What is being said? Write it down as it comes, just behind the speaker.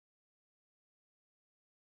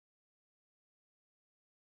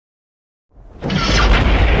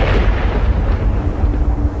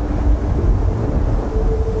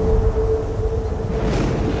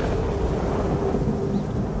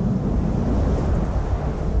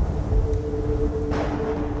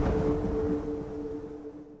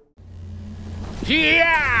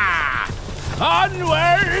Yeah!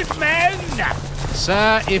 Onward, men!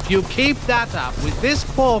 Sir, if you keep that up with this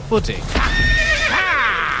poor footing...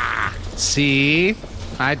 See?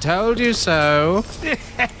 I told you so.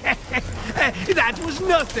 That was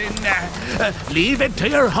nothing. Leave it to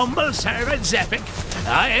your humble servant, Zepik.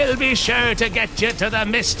 I'll be sure to get you to the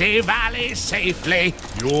Misty Valley safely.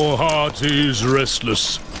 Your heart is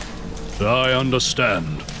restless. I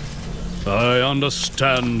understand. I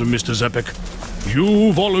understand, Mr. Zepik.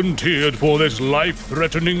 You volunteered for this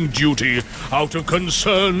life-threatening duty out of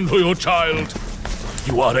concern for your child.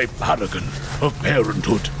 You are a paragon of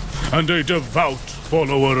parenthood, and a devout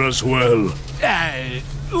follower as well.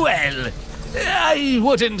 Well, I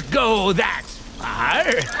wouldn't go that far.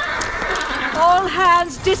 All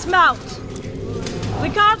hands dismount. We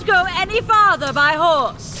can't go any farther by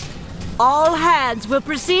horse. All hands will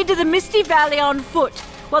proceed to the Misty Valley on foot,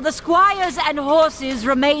 while the squires and horses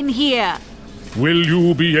remain here. Will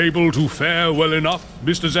you be able to fare well enough,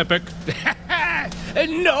 Mr. Zepik?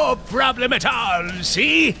 No problem at all,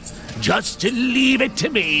 see? Just leave it to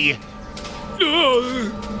me.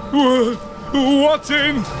 What's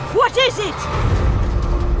in? What is it?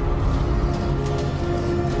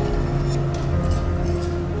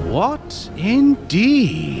 What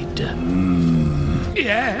indeed?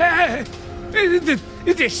 Yeah,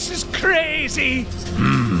 this is crazy.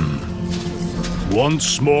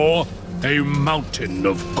 Once more, a mountain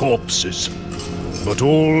of corpses. But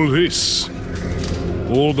all this...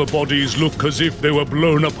 all the bodies look as if they were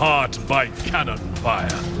blown apart by cannon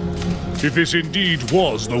fire. If this indeed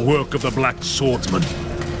was the work of the Black Swordsman,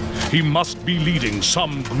 he must be leading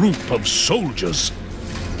some group of soldiers.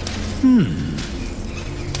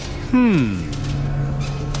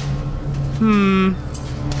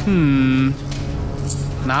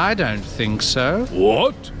 I don't think so.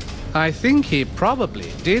 What? I think he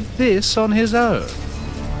probably did this on his own.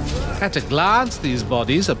 At a glance, these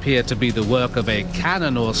bodies appear to be the work of a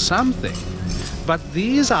cannon or something, but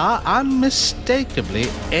these are unmistakably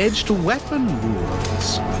edged weapon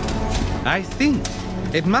wounds. I think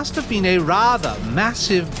it must have been a rather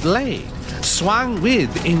massive blade, swung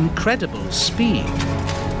with incredible speed.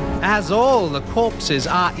 As all the corpses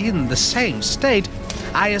are in the same state,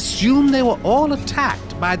 I assume they were all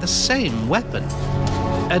attacked by the same weapon.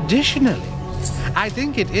 Additionally, I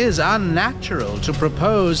think it is unnatural to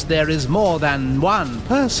propose there is more than one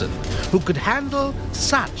person who could handle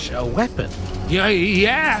such a weapon.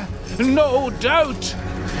 Yeah, no doubt.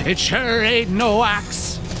 It sure ain't no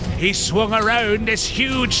axe. He swung around this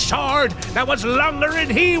huge sword that was longer than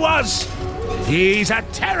he was. He's a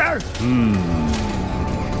terror.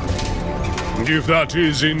 If that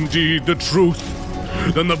is indeed the truth,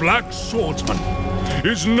 then the Black Swordsman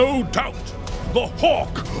is no doubt the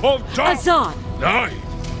Hawk of Dark... Azan! Aye.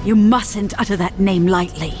 You mustn't utter that name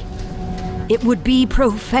lightly. It would be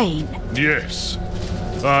profane. Yes,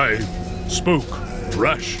 I spoke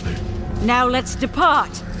rashly. Now let's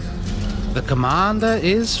depart. The commander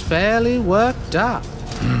is fairly worked up.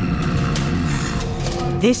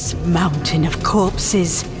 This mountain of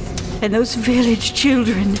corpses and those village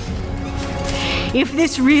children. If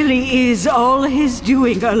this really is all his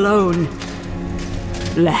doing alone.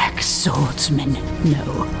 Black Swordsman,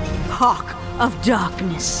 no. Hawk of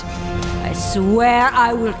Darkness. I swear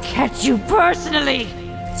I will catch you personally.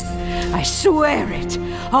 I swear it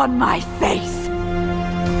on my faith.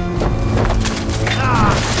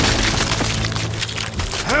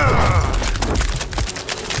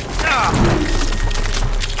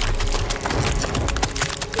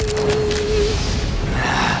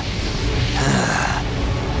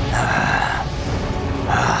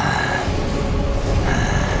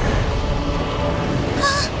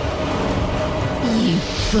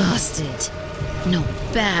 Bastard. Not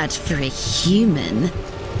bad for a human.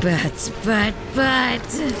 But...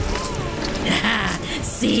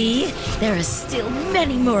 See? There are still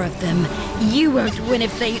many more of them. You won't win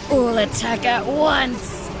if they all attack at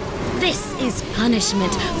once. This is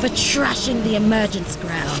punishment for trashing the emergence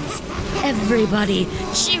grounds. Everybody,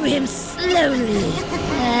 chew him slowly.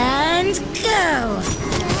 And go!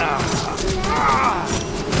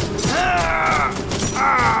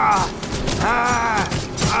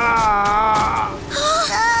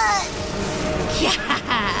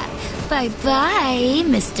 Bye-bye,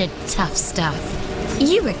 Mr. Tough Stuff.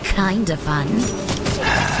 You were kinda fun.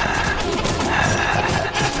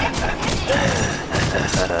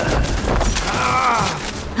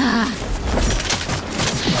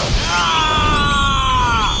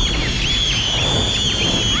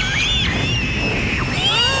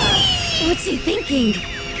 What's he thinking?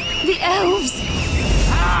 The elves!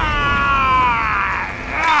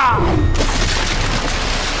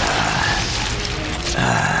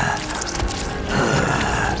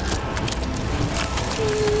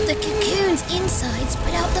 insides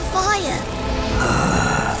put out the fire.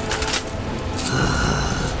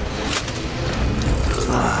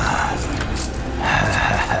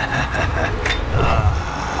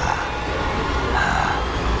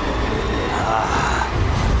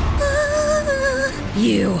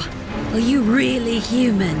 Are you really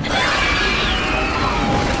human?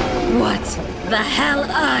 What the hell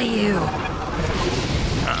are you?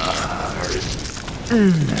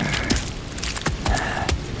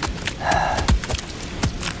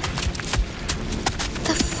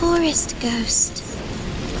 The forest ghost.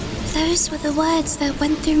 Those were the words that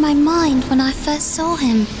went through my mind when I first saw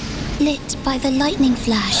him, lit by the lightning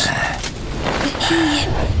flash. But he,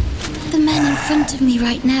 the man in front of me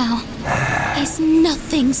right now, is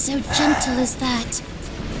nothing so gentle as that.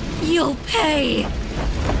 You'll pay.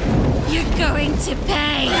 You're going to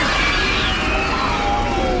pay.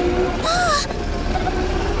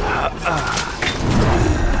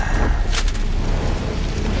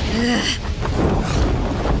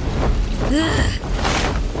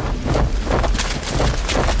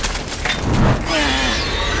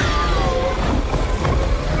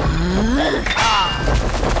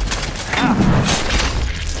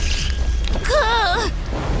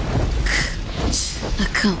 I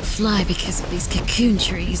can't fly because of these cocoon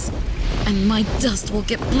trees, and my dust will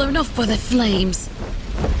get blown off by the flames.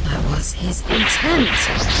 That was his intent.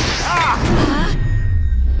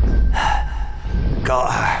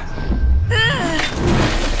 Got her.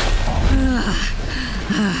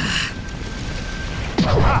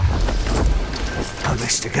 I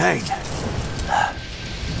missed again.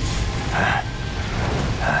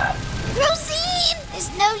 Rosine! There's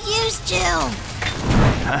no use, Jill.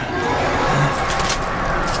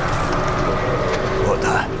 What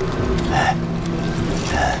the?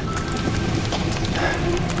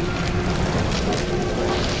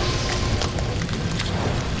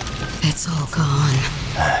 It's all gone.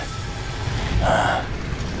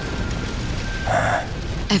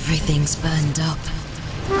 Everything's burned up.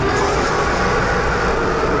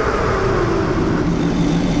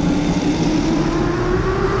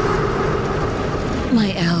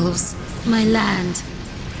 My elves, my land.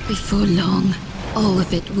 Before long, all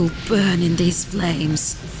of it will burn in these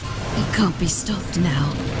flames. It can't be stopped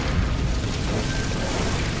now.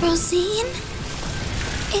 Rosine?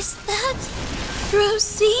 Is that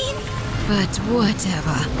Rosine? But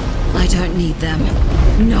whatever. I don't need them.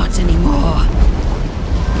 Not anymore.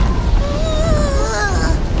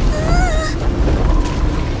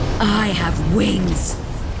 I have wings.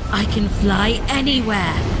 I can fly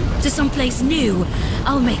anywhere. To someplace new.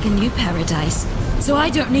 I'll make a new paradise. So I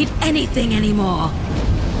don't need anything anymore.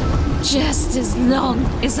 Just as long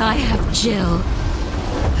as I have Jill.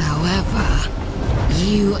 However,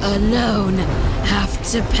 you alone have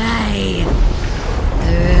to pay.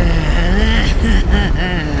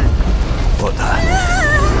 What the?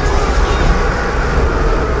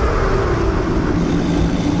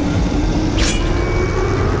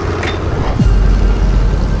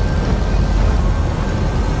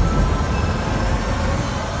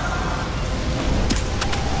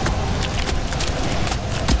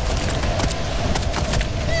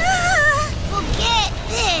 Forget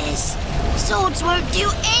this. Swords won't do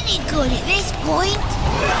any good at this point.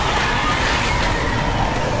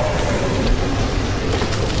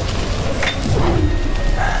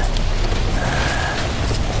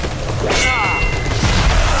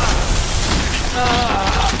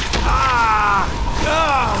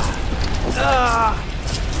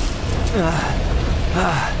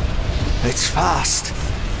 It's fast.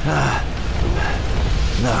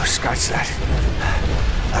 No, scratch that.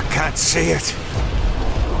 I can't see it.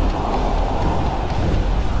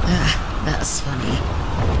 That's funny.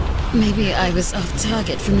 Maybe I was off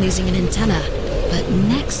target from losing an antenna. But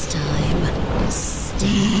next time,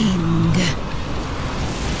 sting.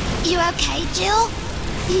 You okay, Jill?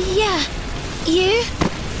 Yeah. You?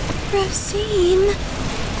 Rosine?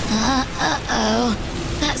 Uh-oh.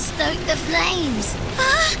 That stoked the flames.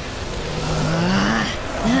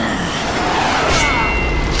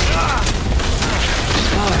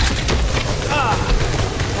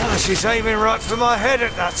 She's aiming right for my head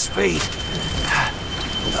at that speed.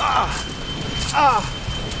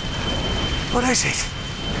 What is it?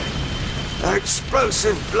 An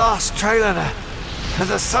explosive blast trailing her, and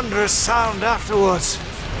the thunderous sound afterwards.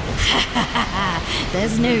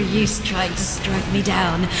 There's no use trying to strike me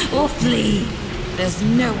down or flee. There's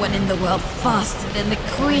no one in the world faster than the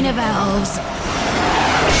Queen of Elves.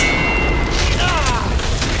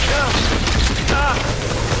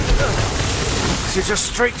 She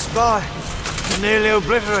just streaks by and nearly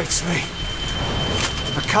obliterates me.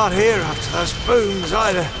 I can't hear after those booms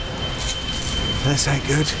either. This ain't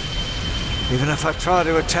good. Even if I try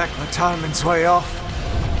to attack, my timing's way off.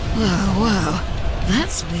 Whoa.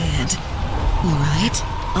 That's weird. Alright,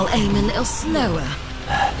 I'll aim a little slower.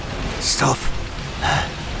 Stop.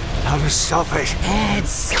 How to stop it? Head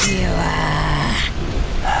skewer.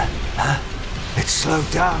 It slowed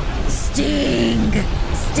down. Sting!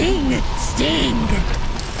 Sting! Sting!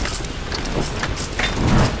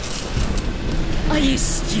 Are you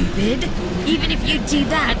stupid? Even if you do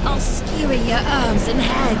that, I'll skewer your arms and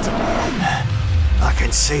head. I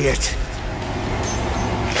can see it.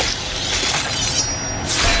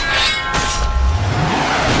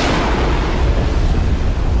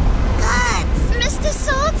 Guards! Mr.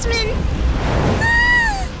 Swordsman!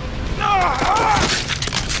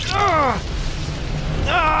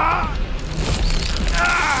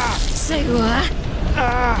 So,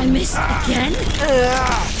 I missed again?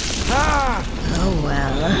 Oh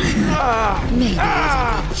well. Maybe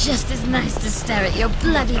it'll be just as nice to stare at your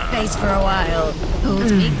bloody face for a while.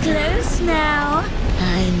 Hold me close now.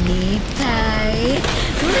 I need pie.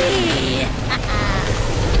 Whee!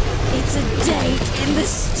 It's a date in the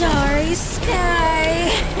starry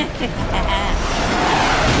sky.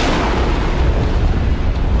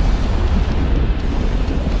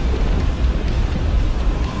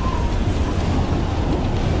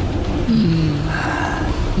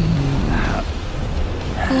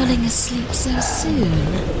 Falling asleep so soon?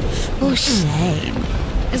 Oh, shame,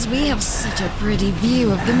 as we have such a pretty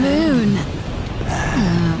view of the moon.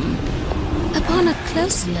 Upon a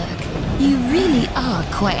close look, you really are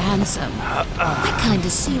quite handsome. I kinda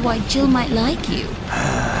see why Jill might like you.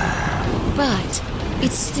 But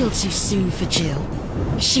it's still too soon for Jill.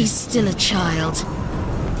 She's still a child.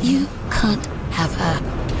 You can't have her.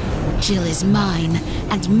 Jill is mine,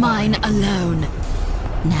 and mine alone.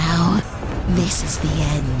 Now, this is the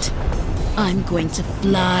end. I'm going to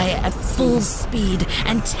fly at full speed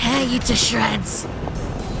and tear you to shreds.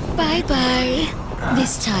 Bye-bye.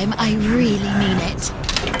 This time I really mean it.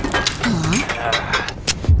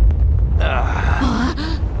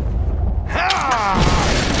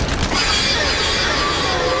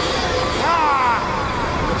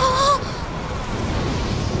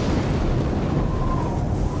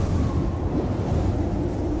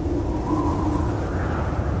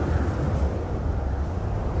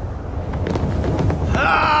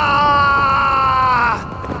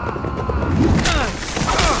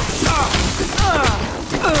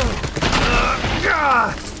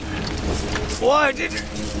 Why did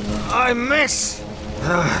I miss?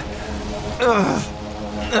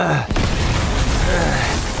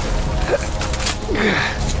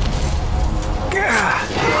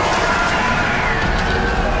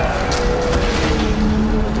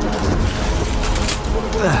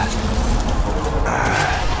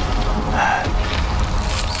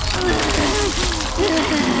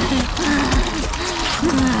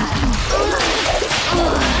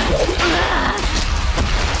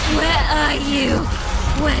 Where are you?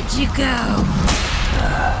 Where'd you go?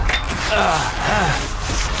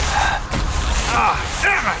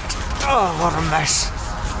 Damn it! Oh, what a mess.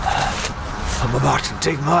 I'm about to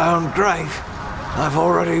dig my own grave. I've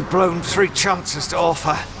already blown 3 chances to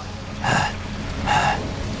offer.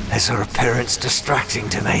 Is her appearance distracting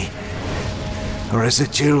to me? Or is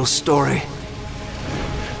it Jill's story?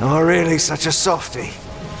 Am I really such a softie?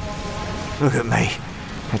 Look at me,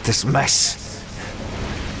 at this mess.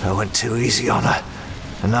 I went too easy on her,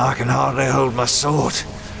 and now I can hardly hold my sword.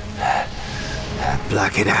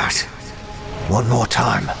 Black it out. One more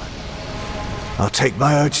time. I'll take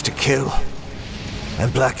my urge to kill,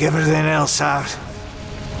 and black everything else out.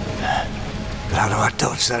 But how do I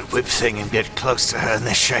dodge that whip thing and get close to her in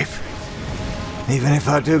this shape? Even if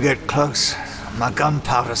I do get close, my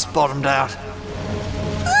gunpowder's bottomed out.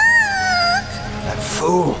 That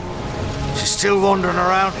fool. She's still wandering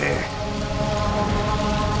around here.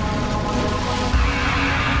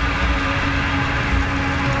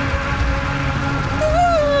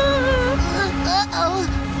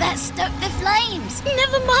 That stoked the flames.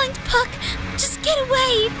 Never mind, Puck. Just get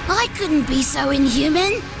away. I couldn't be so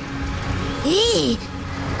inhuman.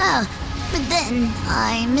 Oh, but then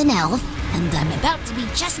I'm an elf, and I'm about to be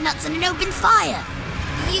chestnuts in an open fire.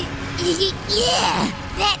 Yeah,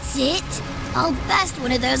 that's it. I'll blast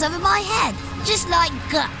one of those over my head, just like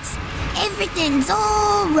guts. Everything's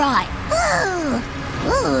all right.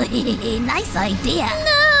 Ooh, nice idea.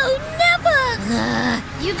 No, never.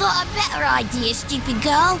 You got a better idea, stupid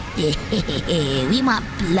girl. We want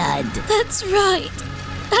blood. That's right.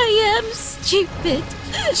 I am stupid.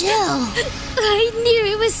 Jill. I knew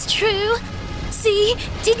it was true. See,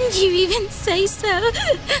 didn't you even say so?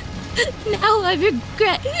 Now I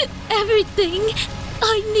regret everything.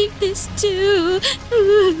 I knew this too.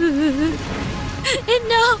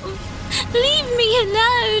 Enough! Leave me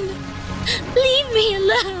alone! Leave me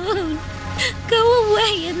alone! Go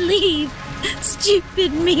away and leave,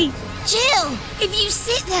 stupid me. Jill, if you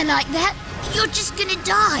sit there like that, you're just gonna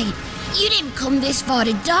die. You didn't come this far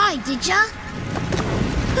to die, did ya?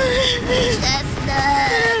 Chestnut!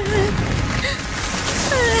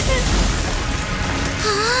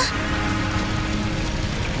 Huh?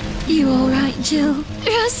 You alright, Jill?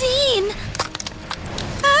 Rosine!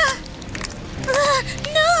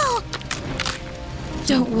 No!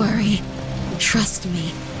 Don't worry. Trust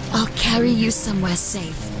me. I'll carry you somewhere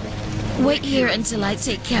safe. Wait here until I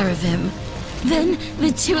take care of him. Then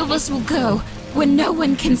the two of us will go where no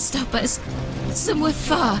one can stop us. Somewhere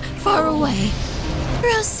far, far away.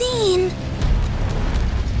 Rosine!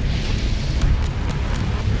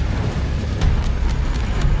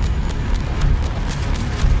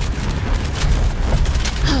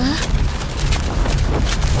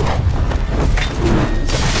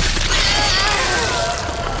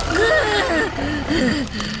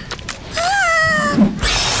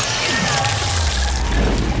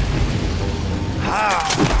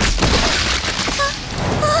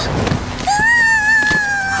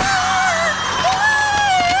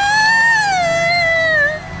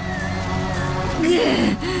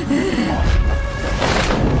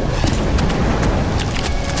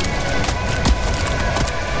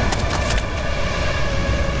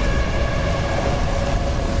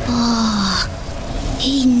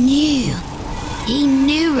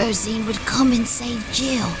 Rosine would come and save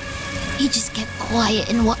Jill. He just kept quiet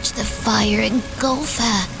and watched the fire engulf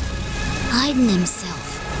her, hiding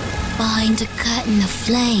himself behind a curtain of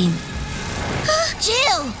flame.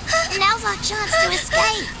 Jill! Now's our chance to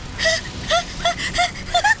escape!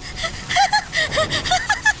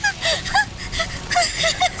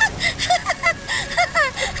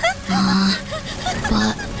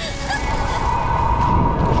 But...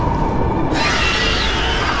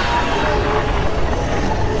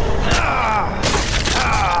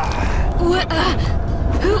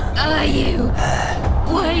 Who are you?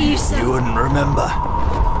 Why are you so... You wouldn't remember.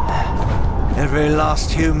 Every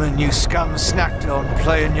last human you scum snacked on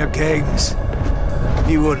playing your games.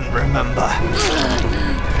 You wouldn't remember.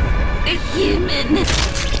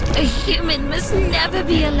 A human must never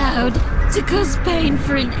be allowed to cause pain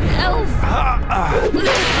for an elf.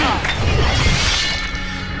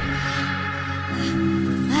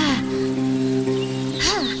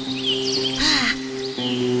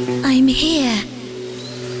 I'm here.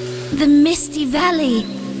 The Misty Valley.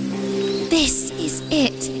 This is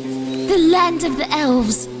it. The land of the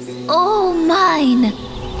elves. All mine.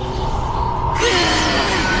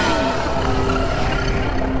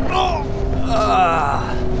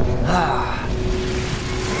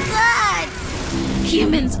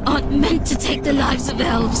 Humans aren't meant to take the lives of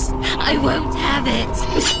elves. I won't have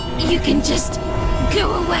it. You can just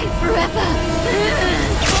go away forever.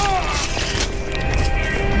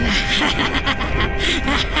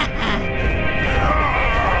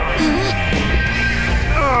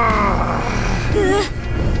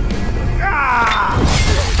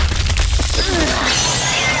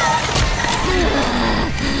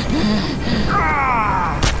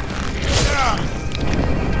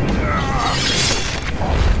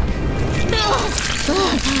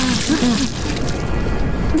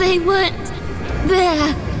 They weren't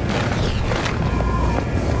there.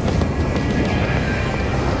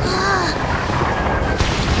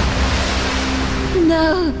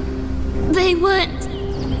 No, they weren't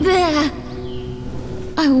there.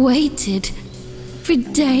 I waited for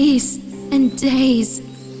days and days.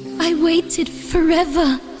 I waited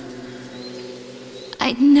forever.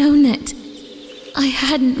 I'd known it. I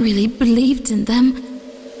hadn't really believed in them.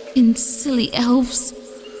 In silly elves.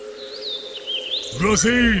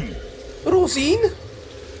 Rosine! Rosine?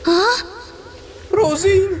 Huh?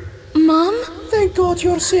 Rosine? Mom? Thank God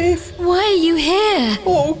you're safe. Why are you here?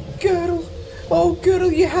 Oh, girl. Oh,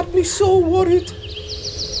 girl, you had me so worried.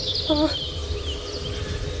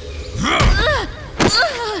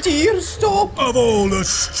 Dear, stop. Of all the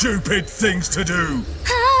stupid things to do!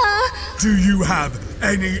 Do you have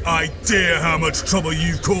any idea how much trouble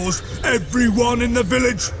you've caused everyone in the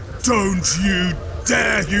village? Don't you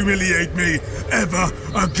dare humiliate me ever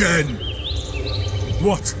again!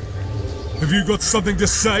 What? Have you got something to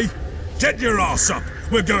say? Get your ass up!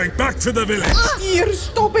 We're going back to the village! Dear,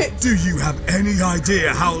 stop it! Do you have any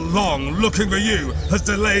idea how long looking for you has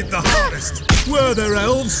delayed the harvest? Were there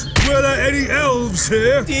elves? Were there any elves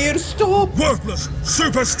here? Dear, stop! Worthless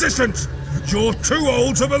superstitions! You're too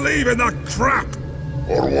old to believe in that crap!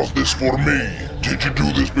 Or was this for me? Did you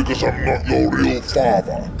do this because I'm not your real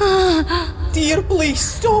father? Dear, please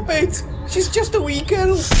stop it. She's just a wee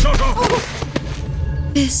girl. Shut up!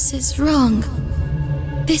 This is wrong.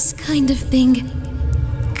 This kind of thing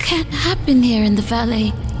can't happen here in the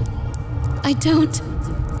valley. I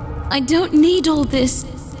don't need all this.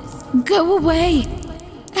 Go away.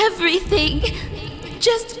 Everything.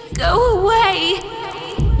 Just go away.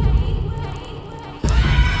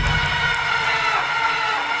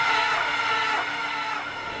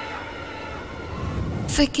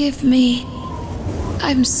 Forgive me.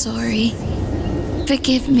 I'm sorry.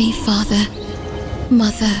 Forgive me, Father.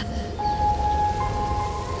 Mother.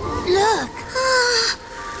 Look!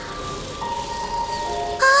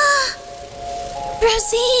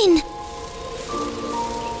 Rosine!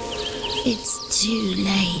 It's too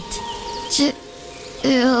late.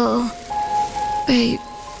 They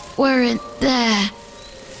weren't there.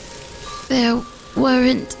 There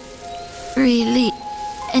weren't really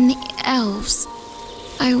any elves.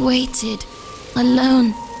 I waited,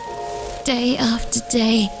 alone, day after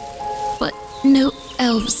day, but no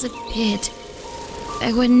elves appeared.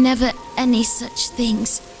 There were never any such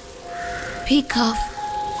things. Peacock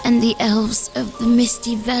and the elves of the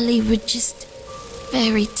Misty Valley were just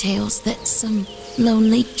fairy tales that some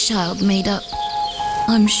lonely child made up,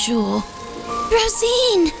 I'm sure.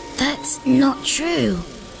 Rosine! That's not true.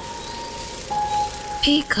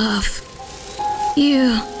 Peacock,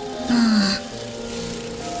 you...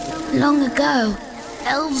 Long ago,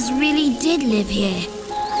 elves really did live here.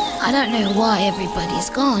 I don't know why everybody's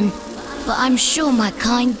gone, but I'm sure my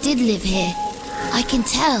kind did live here. I can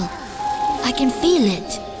tell. I can feel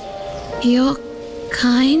it. Your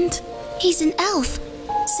kind? He's an elf.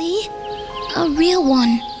 See? A real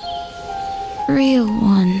one. Real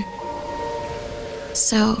one.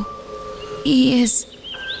 So, he is...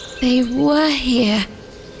 They were here.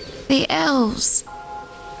 The elves.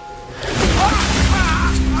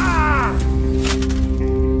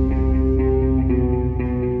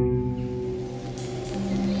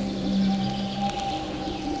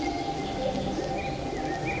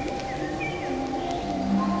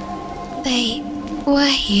 They were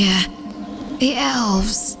here. The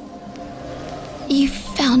elves. You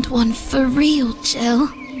found one for real, Jill.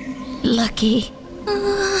 Lucky.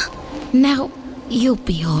 Now, you'll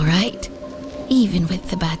be alright. Even with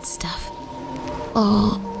the bad stuff.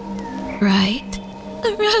 All right.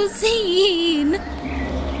 Rosine!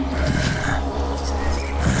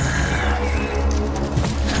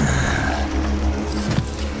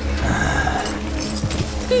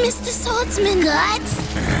 Mr. Swordsman! Guts?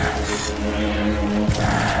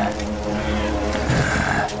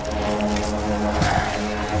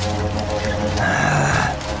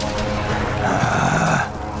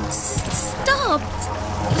 Stop!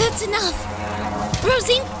 That's enough.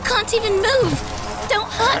 Rosine can't even move. Don't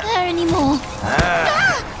hurt her anymore.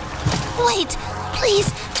 Wait,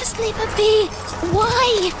 please, just leave her be.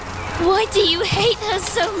 Why? Why do you hate her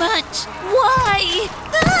so much? Why?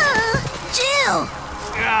 Jill!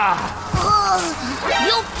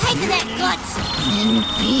 You'll pay for that, Guts! And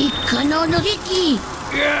be Kanonogiki!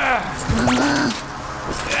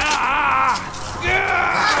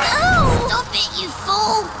 Stop it, you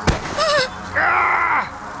fool!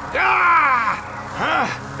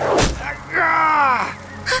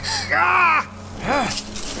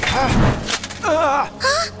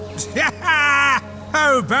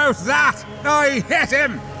 How about that? I hit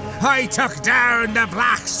him! I took down the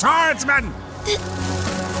Black Swordsman!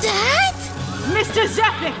 Dad? Mr.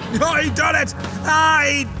 Zepik! I done it!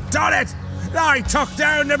 I done it! I took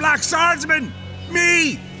down the Black Swordsman!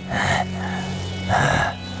 Me!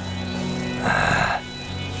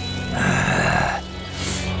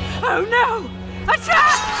 Oh no!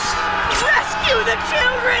 Attack! Rescue the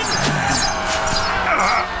children!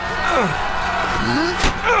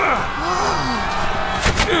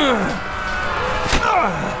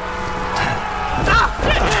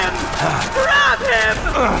 After him! Grab him!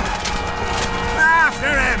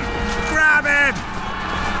 After him! Grab him!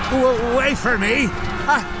 Wait for me!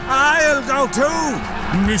 I'll go too!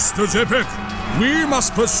 Mr. Zepik, we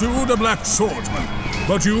must pursue the Black Swordsman,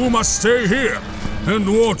 but you must stay here and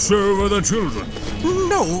watch over the children.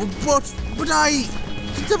 No, but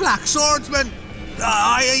the Black Swordsman...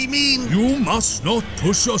 I mean... You must not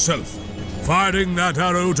push yourself. Firing that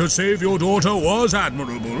arrow to save your daughter was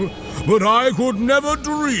admirable, but I could never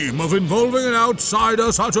dream of involving an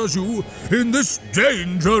outsider such as you in this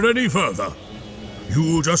danger any further.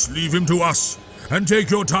 You just leave him to us, and take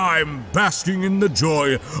your time basking in the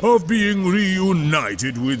joy of being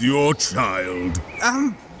reunited with your child.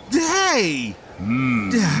 Hey!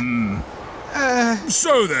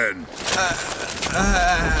 So then.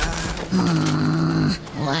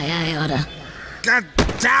 Why, I oughta. God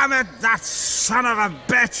damn it, that son of a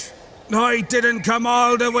bitch! I didn't come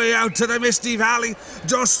all the way out to the Misty Valley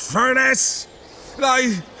just for this.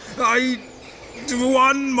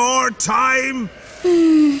 One more time.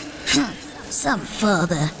 Some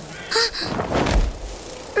father.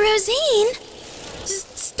 Rosine?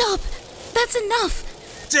 Stop. That's enough.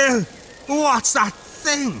 Jill, what's that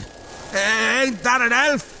thing? Ain't that an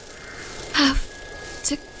elf? Have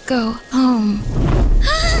to go home.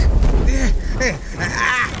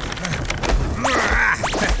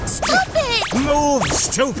 Stop it! Move,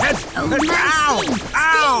 stupid! Oh, Ow!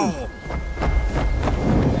 Ow!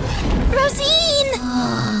 Rosine!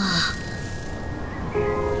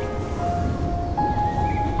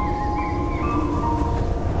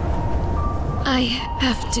 I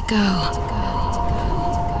have to go.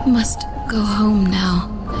 Must go home now.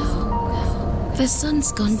 The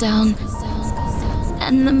sun's gone down,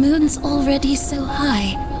 and the moon's already so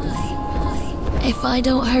high. If I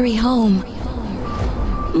don't hurry home,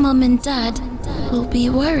 Mum and Dad will be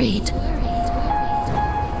worried.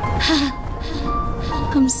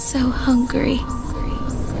 I'm so hungry.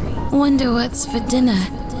 Wonder what's for dinner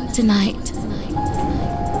tonight.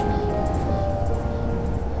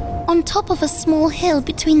 On top of a small hill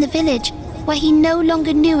between the village, where he no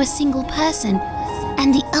longer knew a single person,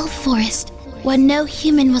 and the elf forest, where no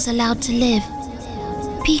human was allowed to live,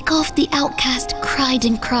 Peacock the outcast cried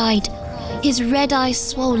and cried, his red eyes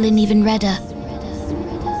swollen even redder.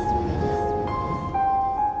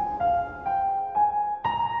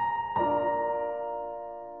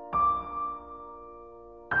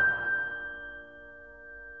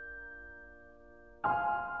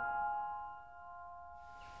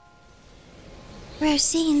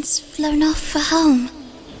 Rosine's flown off for home.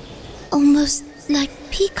 Almost like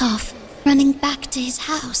Peacock running back to his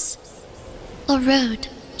house. A road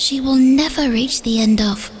she will never reach the end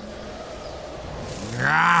of.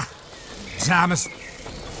 Ah, damn it.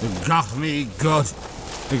 You got me good.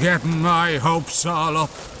 You're getting my hopes all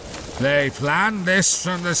up. They planned this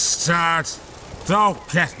from the start. Don't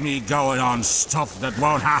get me going on stuff that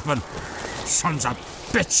won't happen. Sons of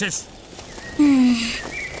bitches.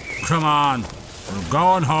 Come on. We're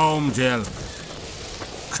going home, Jill.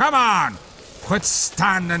 Come on! Quit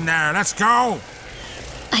standing there. Let's go!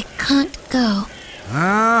 I can't go.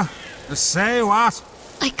 Say what?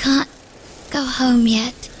 I can't go home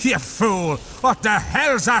yet. You fool! What the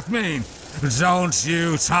hell's that mean? Don't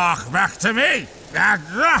you talk back to me!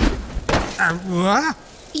 What?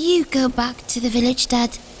 You go back to the village,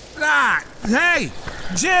 Dad. Hey!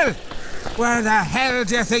 Jill! Where the hell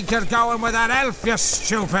do you think you're going with that elf, you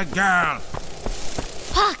stupid girl?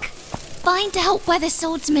 Puck, find out where the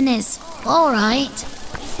swordsman is. All right,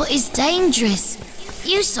 but he's dangerous.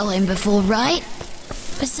 You saw him before, right?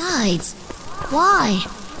 Besides, why?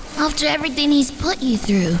 After everything he's put you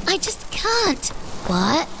through. I just can't.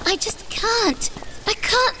 What? I just can't. I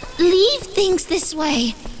can't leave things this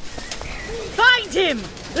way. Find him!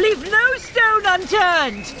 Leave no stone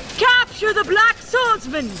unturned! Capture the Black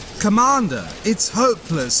Swordsman! Commander, it's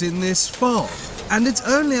hopeless in this fog. And it's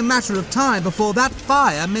only a matter of time before that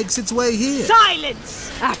fire makes its way here.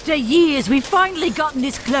 Silence! After years, we've finally gotten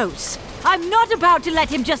this close. I'm not about to let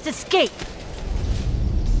him just escape.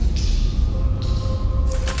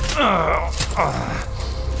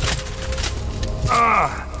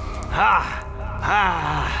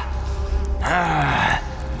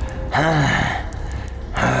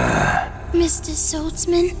 Mr.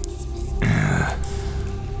 Swordsman?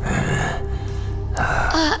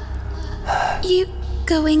 You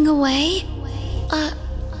going away?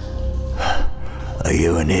 Are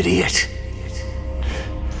you an idiot?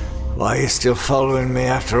 Why are you still following me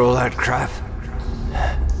after all that crap?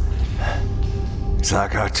 It's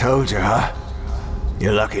like I told you, huh?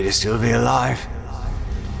 You're lucky to still be alive.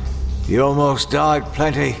 You almost died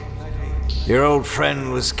plenty. Your old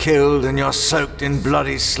friend was killed and you're soaked in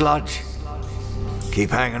bloody sludge.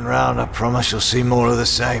 Keep hanging round, I promise you'll see more of the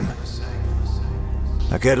same.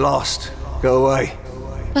 Now get lost. Go away.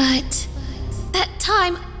 But that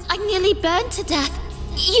time I nearly burned to death.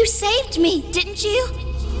 You saved me, didn't you?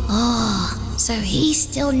 Oh, so he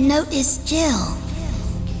still noticed Jill.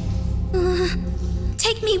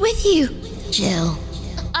 Take me with you. Jill.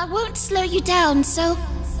 I won't slow you down, so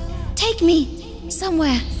take me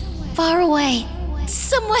somewhere far away.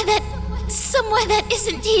 Somewhere that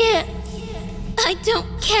isn't here. I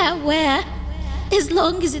don't care where. As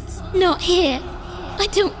long as it's not here. I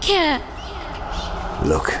don't care.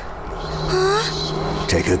 Look. Huh?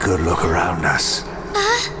 Take a good look around us.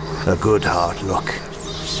 A good hard look.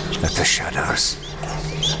 at the shadows,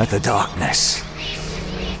 at the darkness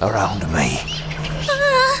around me.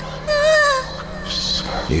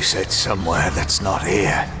 You said somewhere that's not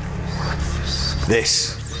here.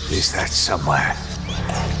 This is that somewhere.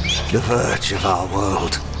 The verge of our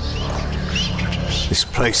world. This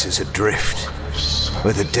place is adrift,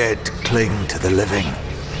 where the dead cling to the living,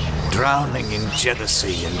 drowning in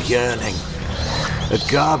jealousy and yearning. A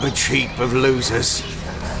garbage heap of losers.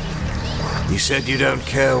 You said you don't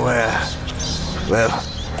care where. Well,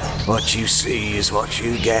 what you see is what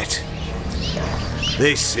you get.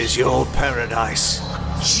 This is your paradise.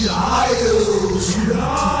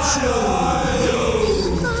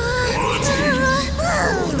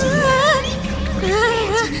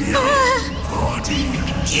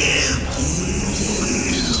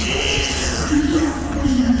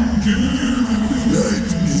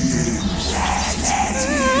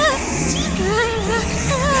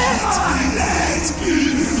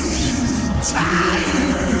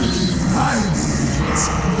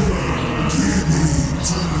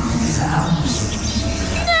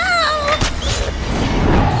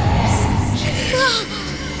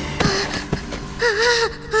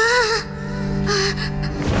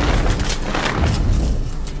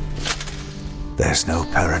 There's no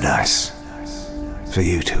paradise for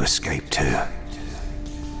you to escape to.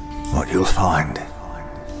 What you'll find,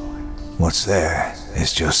 what's there,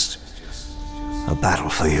 is just a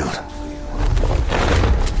battlefield.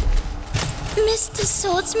 Mr.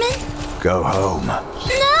 Swordsman? Go home.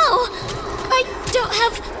 No! I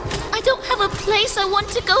don't have a place I want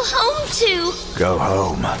to go home to. Go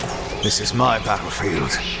home. This is my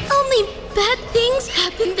battlefield. Only bad things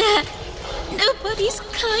happen there. Nobody's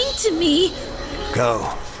kind to me. Go.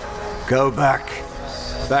 Go back.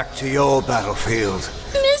 Back to your battlefield.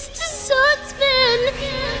 Mr. Swordsman!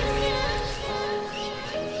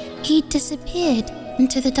 He disappeared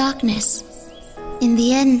into the darkness. In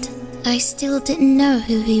the end, I still didn't know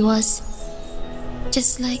who he was.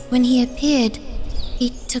 Just like when he appeared, he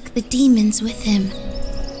took the demons with him.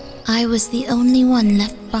 I was the only one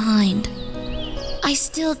left behind. I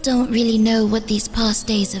still don't really know what these past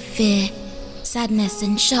days of fear, sadness,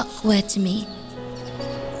 and shock were to me.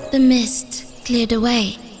 The mist cleared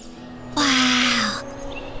away. Wow!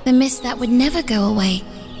 The mist that would never go away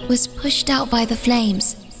was pushed out by the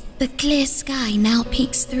flames. The clear sky now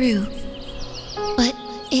peeks through. But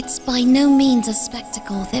it's by no means a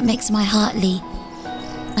spectacle that makes my heart leap.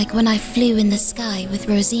 Like when I flew in the sky with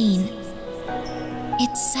Rosine.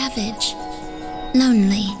 It's savage,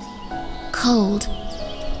 lonely, cold,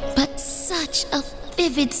 but such a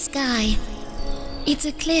vivid sky. It's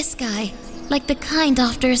a clear sky, like the kind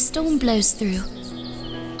after a storm blows through.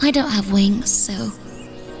 I don't have wings, so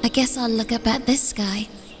I guess I'll look up at this sky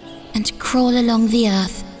and crawl along the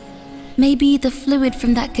earth. Maybe the fluid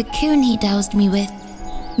from that cocoon he doused me with,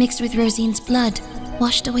 mixed with Rosine's blood,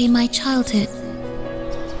 washed away my childhood.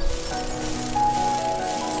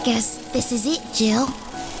 Guess this is it, Jill.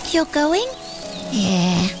 You're going?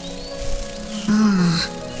 Yeah.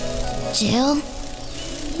 Jill,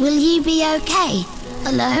 will you be okay?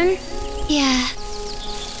 Alone? Yeah.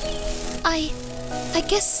 I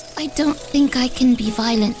guess I don't think I can be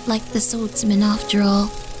violent like the swordsman after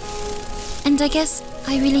all. And I guess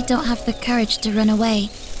I really don't have the courage to run away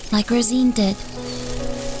like Rosine did.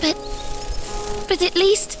 But at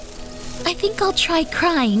least I think I'll try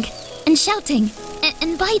crying and shouting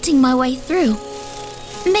and biting my way through.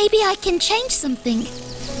 Maybe I can change something.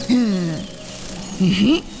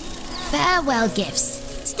 Farewell gifts.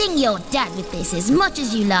 Sting your dad with this as much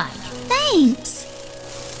as you like. Thanks.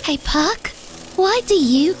 Hey, Puck, why do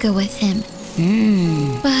you go with him?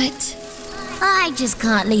 But I just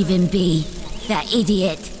can't leave him be. That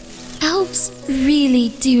idiot. Elves really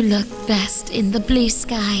do look best in the blue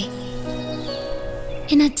sky.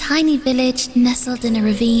 In a tiny village nestled in a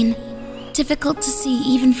ravine, difficult to see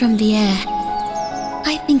even from the air.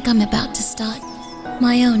 I think I'm about to start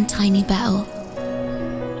my own tiny battle.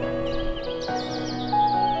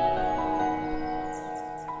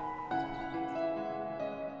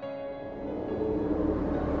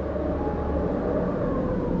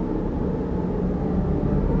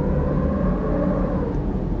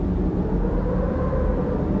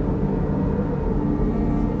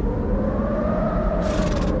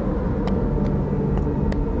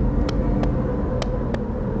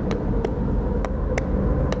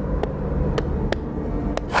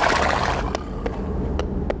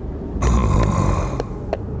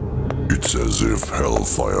 It's as if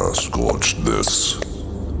hellfire scorched this.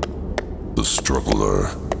 The struggler.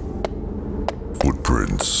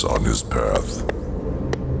 Footprints on his path.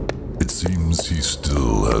 It's seems he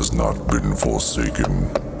still has not been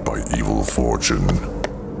forsaken by evil fortune.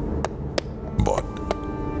 But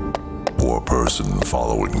for a person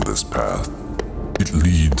following this path, it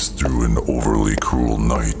leads through an overly cruel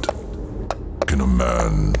night. Can a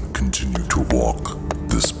man continue to walk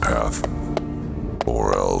this path,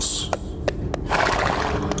 or else?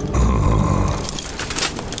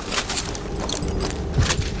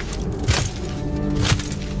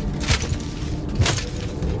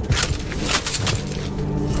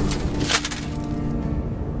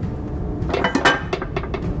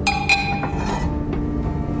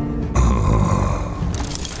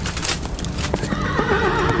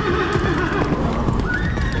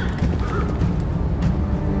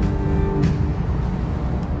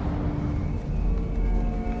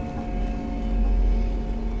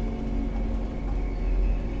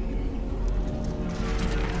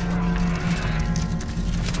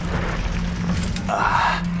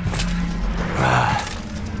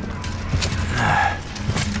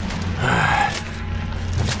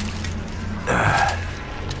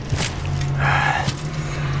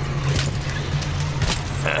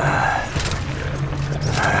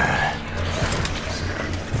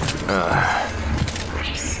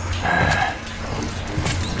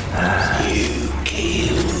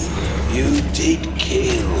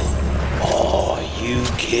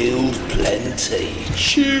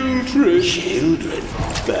 Children,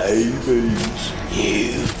 babies,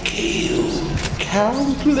 you killed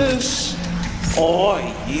countless, or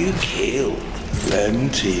you killed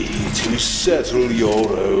plenty to settle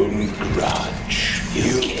your own grudge.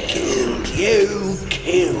 You killed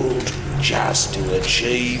just to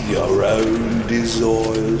achieve your own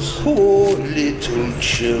desires. Poor little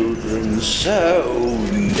children, so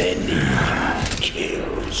many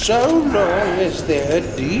killed. So long as they're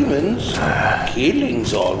demons,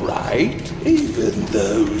 killing's alright. Even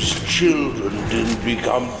those children didn't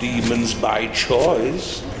become demons by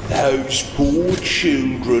choice. Those poor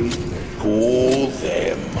children, poor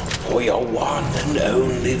them. For your one and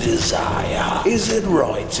only desire. Is it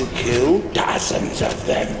right to kill dozens of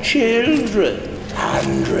them children?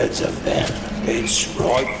 Hundreds of them. It's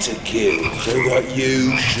right to kill so that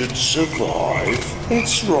you should survive.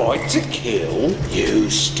 It's right to kill.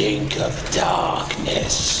 You stink of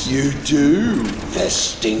darkness. You do. The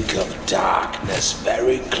stink of darkness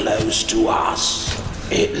very close to us.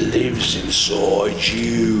 It lives inside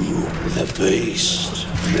you. The beast.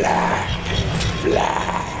 Black.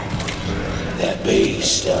 The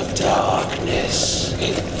beast of darkness.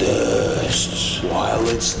 It thirsts while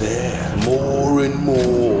it's there. More and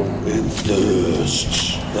more it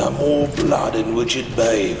thirsts. The more blood in which it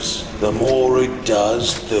bathes, the more it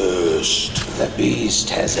does thirst. The beast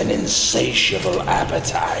has an insatiable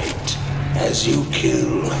appetite. As you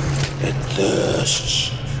kill, it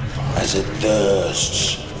thirsts. As it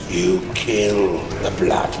thirsts, you kill. The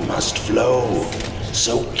blood must flow.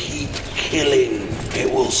 So keep killing. It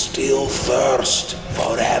will still thirst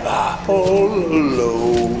forever. All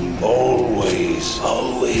alone. Always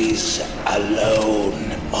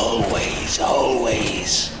alone. Always.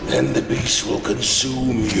 Then the beast will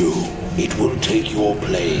consume you. It will take your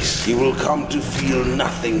place. You will come to feel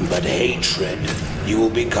nothing but hatred. You will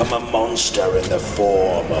become a monster in the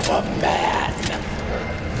form of a man.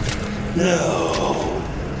 No.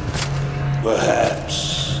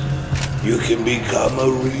 Perhaps you can become a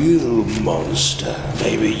real monster.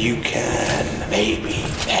 Maybe you can. Maybe.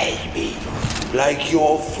 Like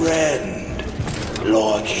your friend.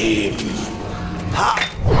 Like him. Ha!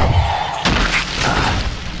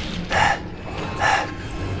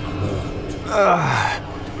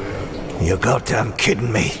 You goddamn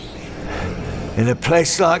kidding me? In a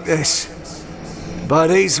place like this? By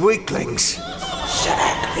these weaklings?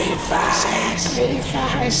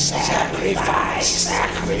 Sacrifice.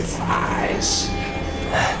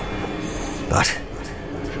 But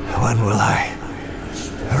when will I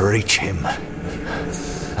reach him?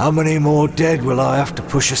 How many more dead will I have to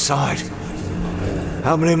push aside?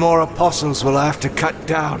 How many more apostles will I have to cut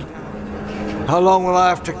down? How long will I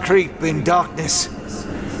have to creep in darkness?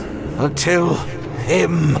 Until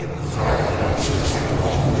him...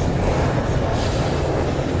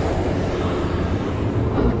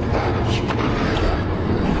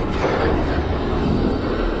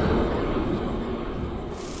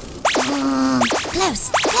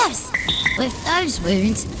 Close. With those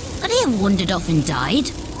wounds, could he have wandered off and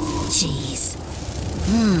died? Jeez.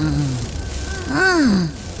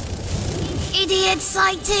 Idiot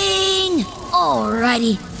sighting!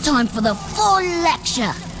 Alrighty, time for the full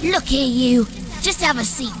lecture. Look here, you. Just have a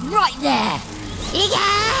seat right there.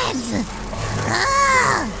 Egads!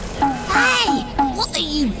 Hey! What the are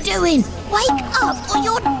you doing? Wake up or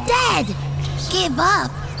you're dead! Give up!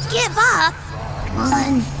 Give up!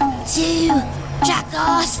 1, 2,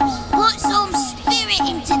 jackass, put some spirit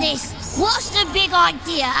into this! What's the big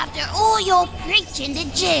idea after all your preaching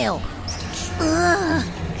to Jill?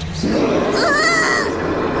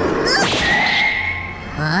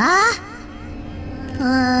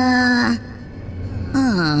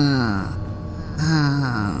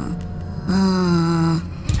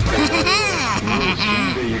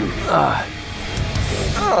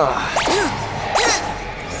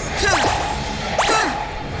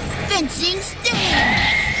 Fencing sting!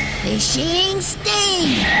 Fishing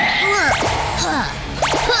sting!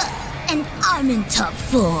 And I'm in top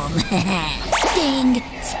form. Sting!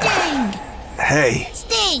 Sting! Hey!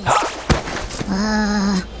 Sting!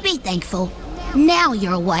 Be thankful. Now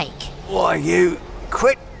you're awake. Why, you...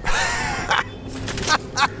 Quit...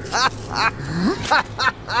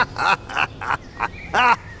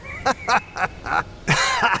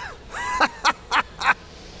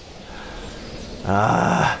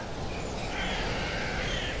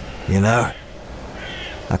 You know,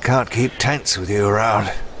 I can't keep tense with you around.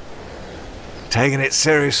 Taking it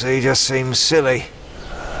seriously just seems silly.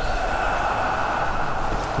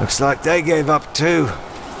 Looks like they gave up too.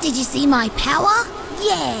 Did you see my power?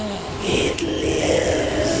 Yeah! It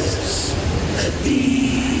lives. The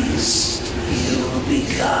beast. You'll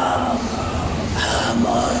become a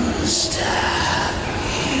monster.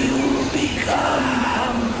 You'll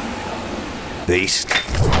become... Beast?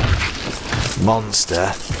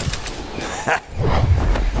 Monster?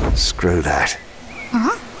 Screw that.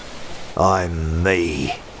 Huh? I'm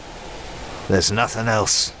me. There's nothing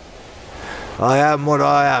else. I am what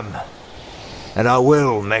I am, and I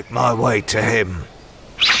will make my way to him.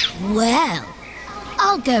 Well,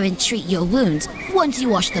 I'll go and treat your wounds once you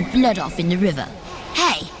wash the blood off in the river.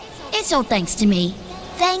 Hey, it's all thanks to me.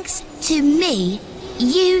 Thanks to me,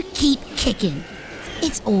 you keep kicking.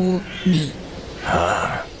 It's all me.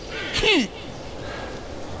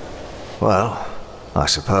 Well, I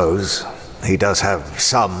suppose he does have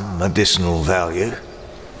some medicinal value.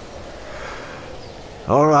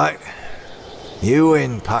 All right. You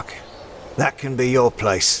win, Puck. That can be your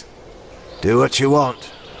place. Do what you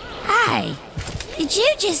want. Hey, did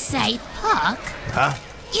you just say Puck? Huh?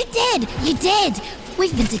 You did, you did.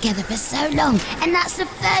 We've been together for so long, and that's the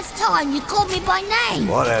first time you called me by name.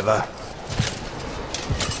 Whatever.